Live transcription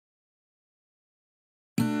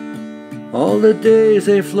All the days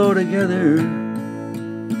they flow together,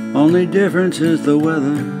 only difference is the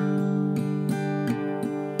weather.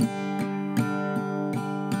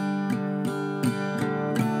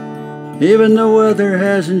 Even the weather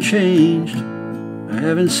hasn't changed, I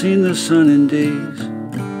haven't seen the sun in days.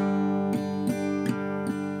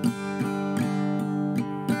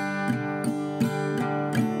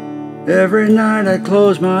 Every night I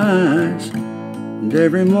close my eyes, and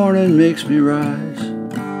every morning makes me rise.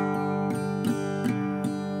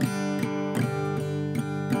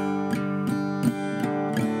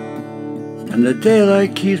 And the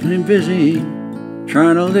daylight keeps me busy,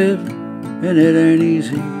 trying to live, and it ain't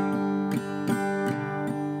easy.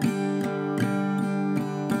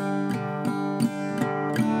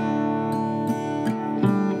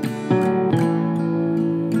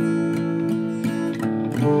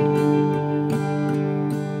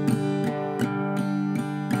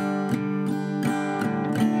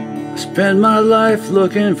 Spend my life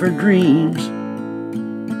looking for dreams,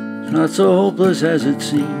 it's not so hopeless as it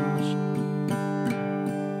seems.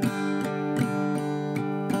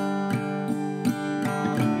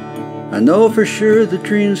 I know for sure the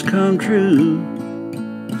dreams come true,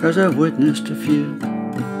 'cause I've witnessed a few.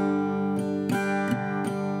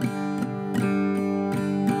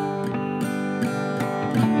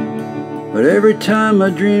 But every time my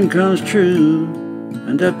dream comes true, I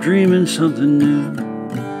end up dreaming something new.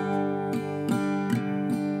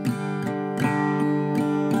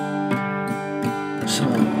 So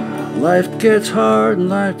life gets hard and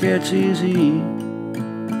life gets easy,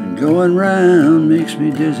 and going round makes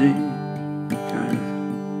me dizzy.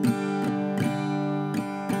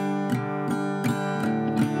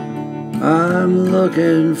 I'm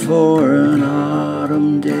looking for an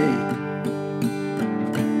autumn day,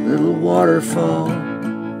 little waterfall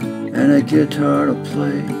and a guitar to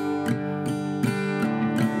play,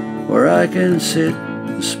 where I can sit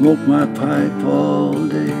and smoke my pipe all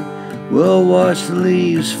day. We'll watch the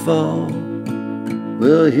leaves fall,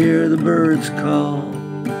 we'll hear the birds call,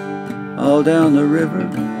 all down the river.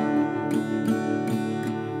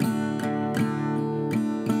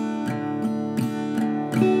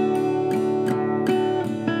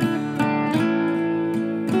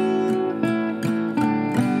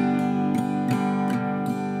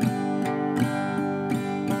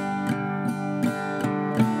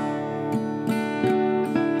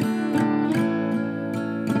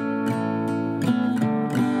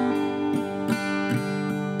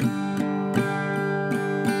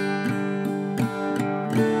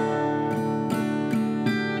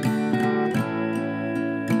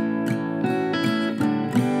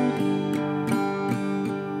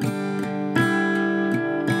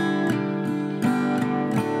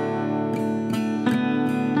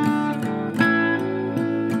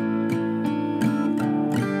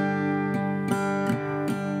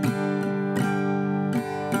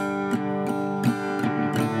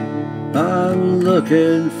 I'm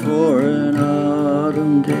looking for an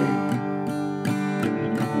autumn day,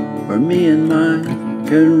 where me and mine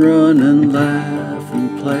can run and laugh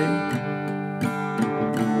and play.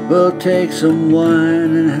 We'll take some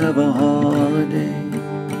wine and have a holiday,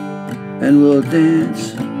 and we'll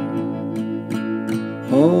dance,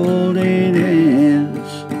 holding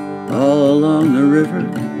hands all along the river.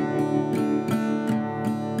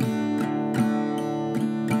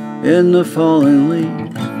 In the falling leaves,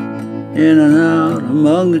 in and out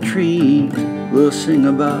among the trees, we'll sing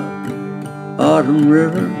about Autumn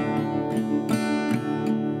River.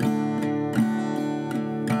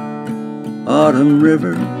 Autumn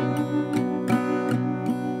River.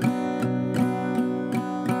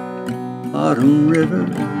 Autumn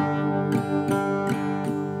River.